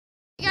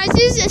Guys,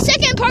 this is the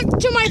second part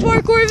to my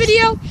parkour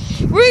video.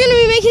 We're going to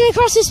be making it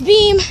across this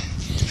beam.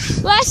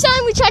 Last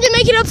time we tried to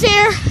make it up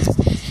there,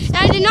 and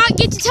I did not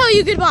get to tell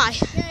you goodbye.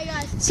 Yeah,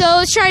 guys. So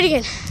let's try it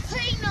again.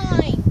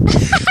 P9.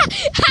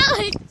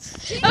 Alex.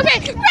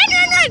 Okay, run.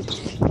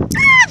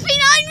 Ah,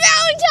 P9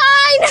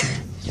 Valentine.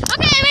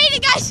 Okay, I made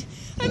it, guys.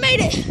 I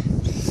made it.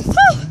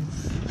 Whew.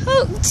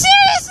 Oh,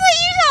 seriously,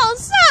 you all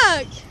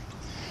suck.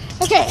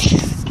 Okay.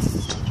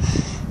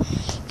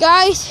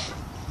 Guys,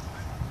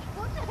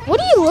 what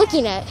are you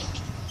looking at?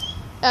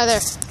 Oh,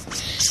 there.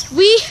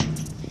 We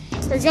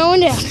are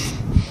going down.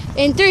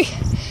 In 3,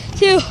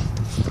 2,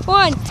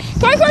 1.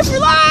 Parkour for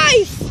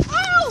life!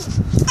 Oh!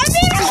 I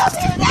made it up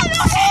here without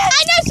no hands!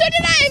 I know, so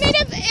did I. I made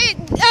it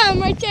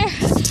right there.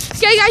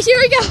 Okay, guys, here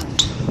we go.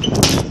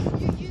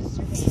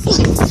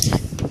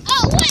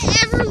 Oh,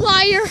 whatever,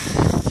 liar.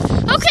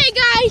 Okay,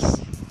 guys,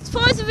 let's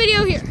pause the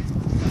video here.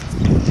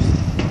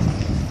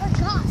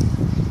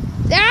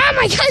 Oh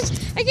my gosh,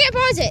 I can't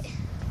pause it.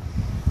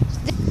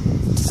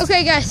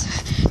 Okay, guys,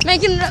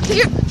 making it up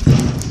here.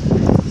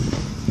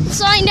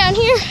 Sliding down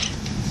here.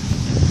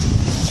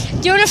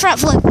 Doing a front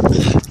flip.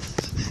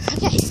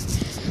 Okay,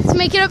 let's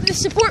make it up the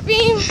support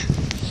beam.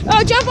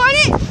 Oh, jump on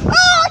it.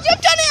 Oh, I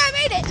jumped on it, I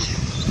made it.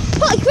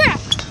 Holy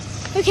crap.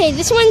 Okay,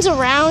 this one's a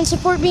round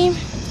support beam.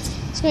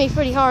 It's gonna be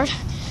pretty hard.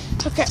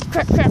 Oh, crap.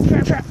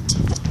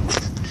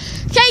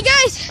 Okay,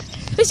 guys,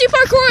 let's do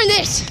parkour in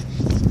this.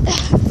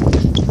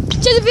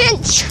 To the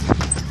bench.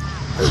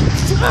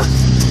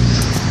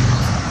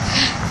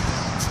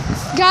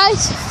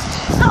 Guys.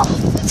 Oh.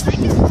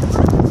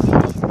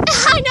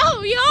 I know,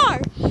 we are.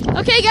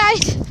 Okay,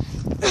 guys.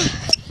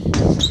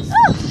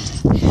 Oh.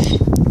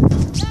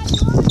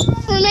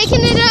 We're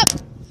making it up.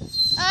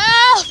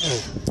 Oh.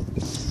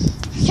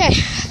 Okay.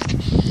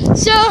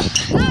 So,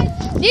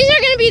 these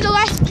are going to be the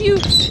last few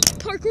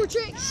parkour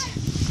tricks.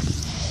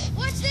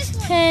 Watch this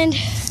one. And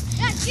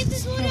yeah, get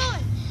this one on.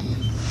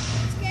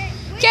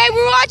 Okay,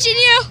 we're watching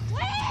you.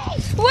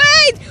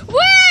 Wait.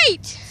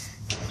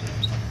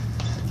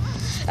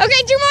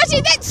 Okay,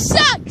 Jermaine, that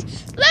sucked.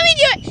 Let me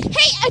do it.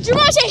 Hey,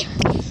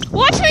 Jermaine,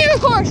 watch me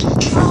record.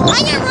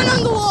 I'm gonna run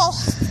on the wall.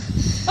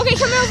 Okay,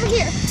 come over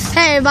here.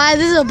 Hey, everybody,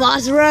 this is a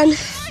boss run.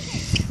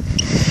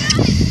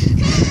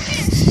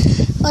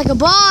 Like a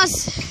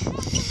boss.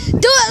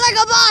 Do it like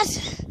a boss.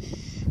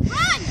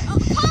 Run. Oh,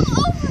 come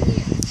over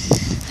here.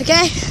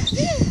 Okay.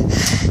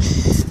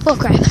 Oh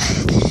crap.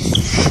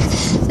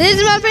 This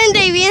is my friend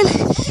Davian.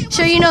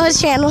 Sure you know his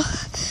channel.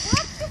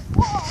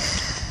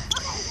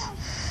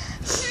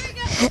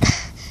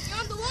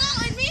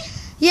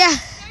 Yeah.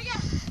 There we go.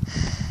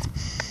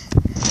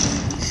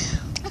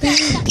 Okay.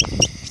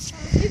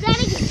 Do that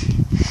again.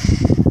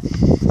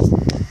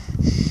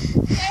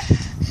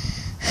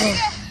 Okay.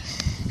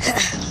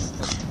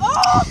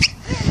 Oh!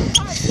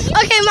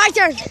 Okay, my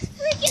turn.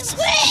 Freaking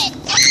quit!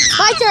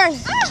 My turn.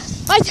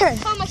 My turn.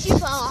 Oh, my shoe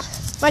fell off.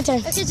 My turn.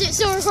 Okay, is it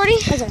still recording?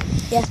 My turn.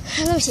 Yeah.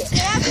 Let me see it.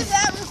 After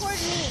that, record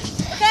me.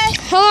 Okay.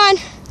 Hold on.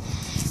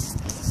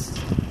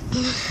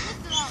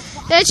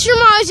 That's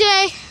Jermaine.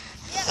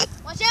 Yeah.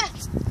 Watch out.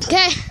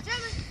 Okay.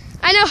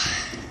 I know.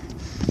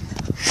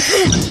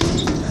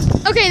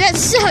 Okay, that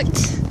sucked.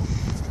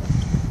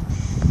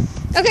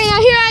 Okay, now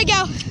here I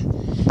go.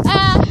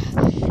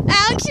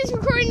 Alex is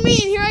recording me,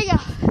 and here I go.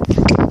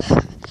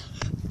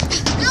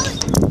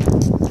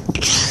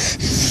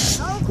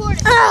 I'll record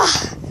it.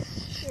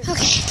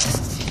 Okay.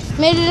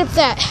 Made it up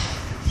that.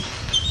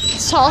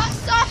 It's tall.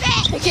 Stop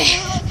it. Okay.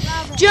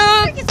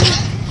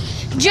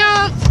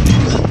 Jump.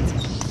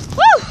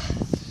 Woo!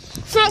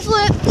 Front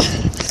flip.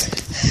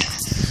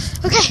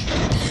 Okay.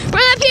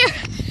 Run up here.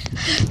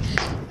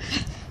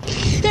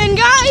 Then,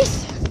 guys,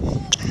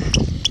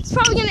 it's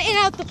probably going to end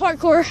out the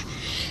parkour.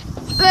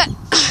 But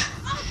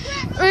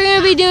we're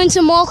going to be doing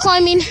some wall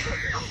climbing.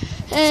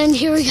 And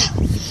here we go.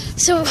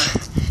 So,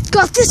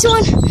 got this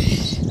one.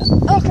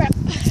 Oh, crap.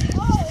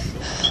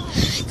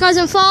 Guys,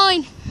 I'm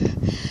falling.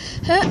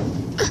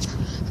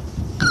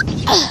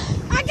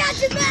 I got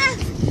you back.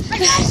 I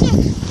got you.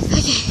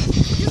 Okay.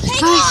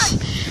 Hang on.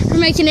 We're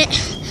making it.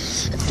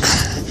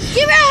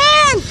 Give me a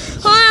hand.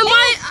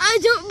 I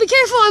don't be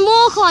careful. I'm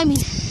wall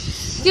climbing.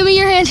 Give me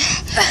your hand.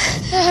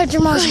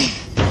 Jermaine.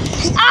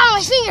 Ow,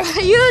 my finger.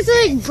 You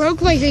like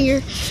broke my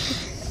finger.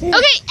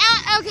 Okay.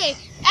 Okay.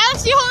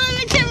 Alex, you hold on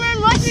the camera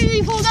and watch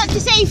me pulled out to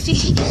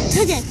safety.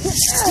 Okay.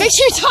 Make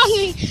sure it's on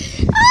me.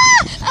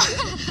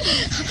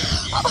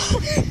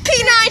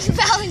 P9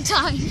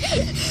 Valentine.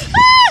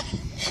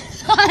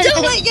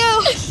 Don't let go.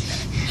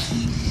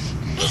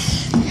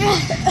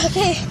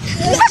 Okay.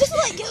 Just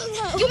let go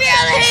now. Give me your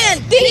other hand.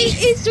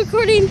 It's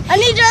recording. I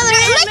need your other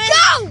hand. Let go.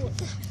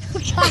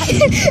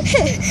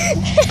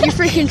 You're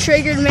freaking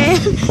triggered, man.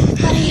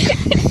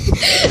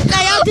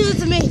 Now y'all do it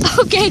to me.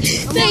 Okay,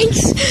 thanks.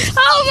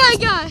 Oh my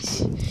gosh.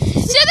 So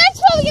that's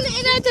probably going to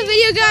end out the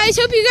video, guys.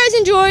 Hope you guys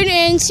enjoyed,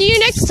 and see you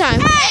next time.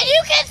 Hey,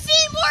 you can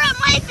see more of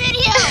my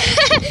video.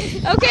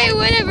 Okay,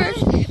 whatever.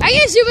 I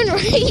can zoom in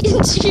right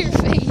into your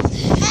face.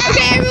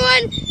 Okay,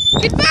 everyone,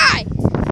 goodbye.